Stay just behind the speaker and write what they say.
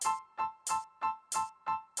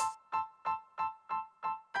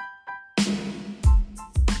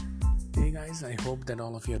guys, I hope that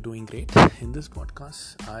all of you are doing great. In this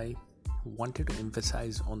podcast, I wanted to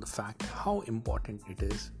emphasize on the fact how important it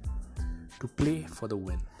is to play for the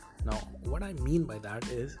win. Now, what I mean by that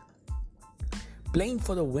is playing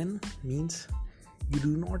for the win means you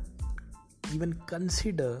do not even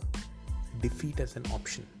consider defeat as an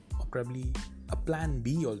option, or probably a plan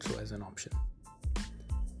B also as an option.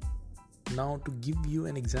 Now, to give you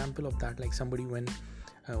an example of that, like somebody when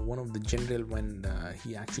one of the general when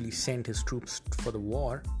he actually sent his troops for the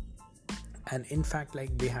war, and in fact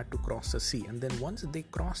like they had to cross the sea, and then once they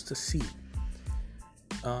crossed the sea,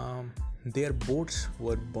 their boats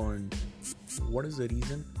were burned. What is the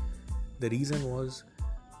reason? The reason was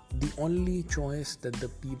the only choice that the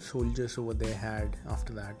soldiers over there had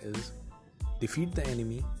after that is defeat the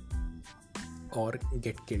enemy or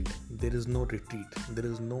get killed. There is no retreat, there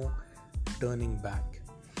is no turning back.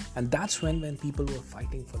 And that's when people were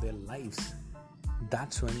fighting for their lives,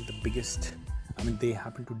 that's when they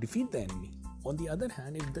happened to defeat the enemy. On the other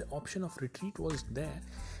hand, if the option of retreat was there,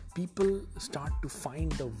 people start to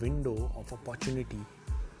find the window of opportunity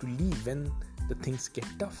to leave when the things get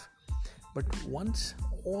tough. But once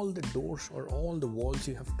all the doors or all the walls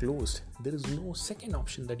you have closed, there is no second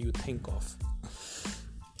option that you think of.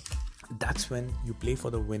 That's when you play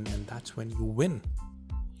for the win, and that's when you win.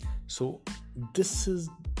 So this is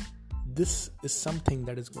something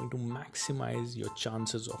that is going to maximize your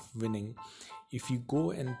chances of winning if you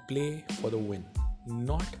go and play for the win,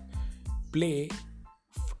 not play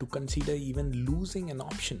to consider even losing an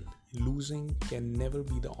option. Losing can never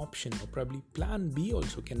be the option, or probably plan B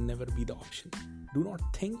also can never be the option. Do not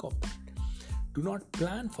think of that. Do not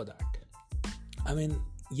plan for that.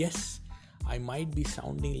 Yes, I might be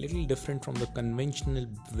sounding a little different from the conventional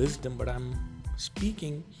wisdom, but I'm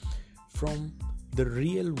speaking from the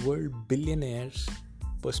real world billionaires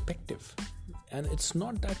perspective. And it's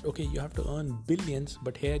not that you have to earn billions,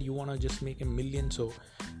 but here you want to just make $1 million, so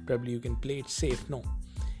probably you can play it safe. No,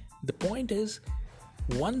 the point is,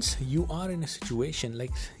 once you are in a situation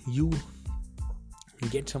like you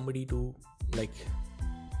get somebody to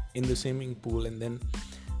in the swimming pool, and then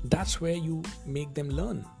that's where you make them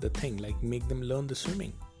learn the thing, make them learn the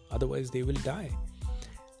swimming, otherwise they will die.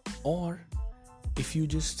 Or if you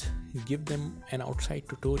just give them an outside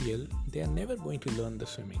tutorial, they are never going to learn the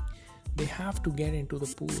swimming. They have to get into the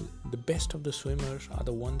pool. The best of the swimmers are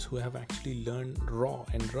the ones who have actually learned raw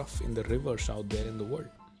and rough in the rivers out there in the world.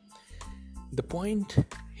 The point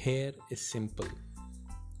here is simple.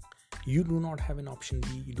 You do not have an option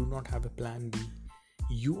B. You do not have a plan B.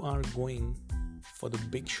 You are going for the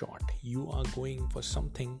big shot. You are going for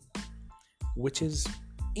something which is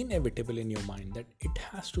inevitable in your mind, that it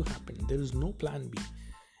has to happen. There is no plan B.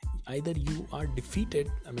 Either you are defeated,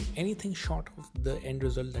 anything short of the end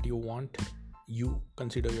result that you want, you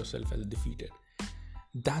consider yourself as defeated.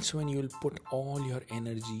 That's when you will put all your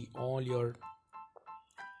energy, all your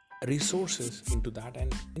resources into that,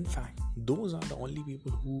 and in fact those are the only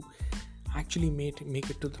people who actually make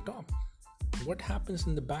it to the top. What happens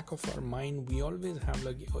in the back of our mind, we always have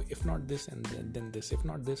if not this and then this, if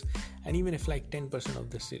not this, and even if 10%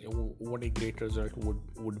 of this, what a great result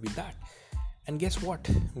would be that. And guess what,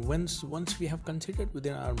 once we have considered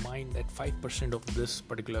within our mind that 5% of this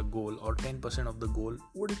particular goal or 10% of the goal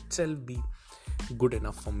would itself be good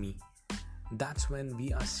enough for me, that's when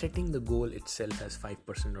we are setting the goal itself as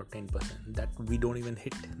 5% or 10%, that we don't even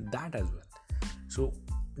hit that as well. So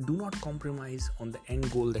do not compromise on the end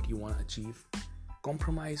goal that you want to achieve.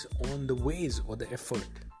 Compromise on the ways or the effort.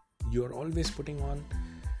 You are always putting on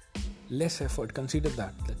less effort. Consider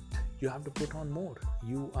that you have to put on more.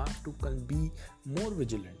 You have to be more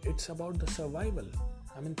vigilant. It's about the survival.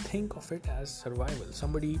 Think of it as survival.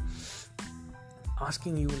 Somebody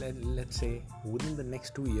asking you, let's say within the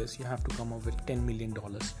next 2 years you have to come up with $10 million,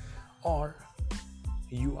 or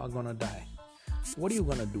you are gonna die. What are you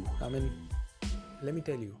gonna do? Let me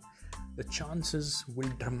tell you, the chances will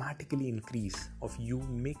dramatically increase of you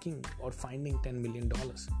making or finding $10 million.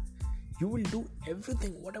 You will do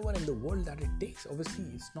everything, whatever in the world that it takes. Obviously,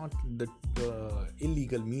 it's not the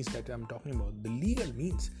illegal means that I'm talking about. The legal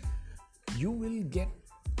means, you will get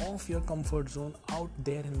off your comfort zone out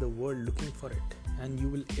there in the world looking for it, and you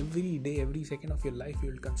will every day, every second of your life,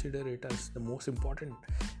 you will consider it as the most important,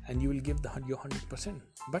 and you will give your 100%.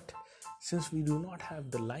 But since we do not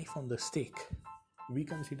have the life on the stake, we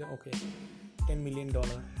consider $10 million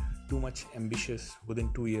too much ambitious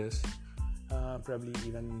within 2 years, probably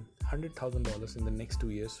even $100,000 in the next 2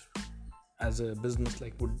 years as a business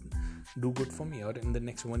would do good for me, or in the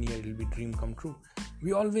next 1 year it will be dream come true.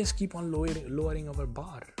 We always keep on lowering our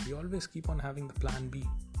bar. We always keep on having the plan B,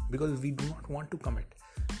 because we do not want to commit.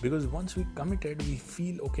 Because once we committed, we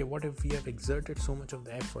feel, okay, what if we have exerted so much of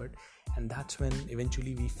the effort, and that's when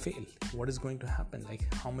eventually we fail? What is going to happen?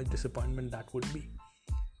 Like, how much disappointment that would be?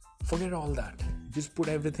 Forget all that. Just put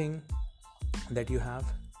everything that you have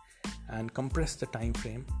and compress the time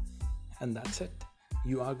frame, and that's it.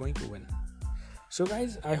 You are going to win. So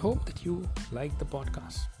guys, I hope that you like the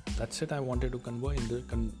podcast. That's it I wanted to cover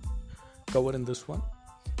in this one.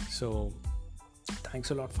 So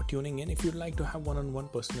thanks a lot for tuning in. If you'd like to have one-on-one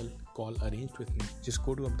personal call arranged with me, just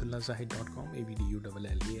go to abdullahzahid.com,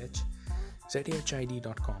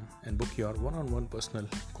 abdullahzahid.com, and book your one-on-one personal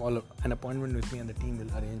call, an appointment with me, and the team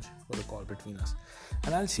will arrange for the call between us.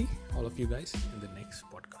 And I'll see all of you guys in the next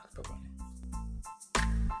podcast. Bye-bye.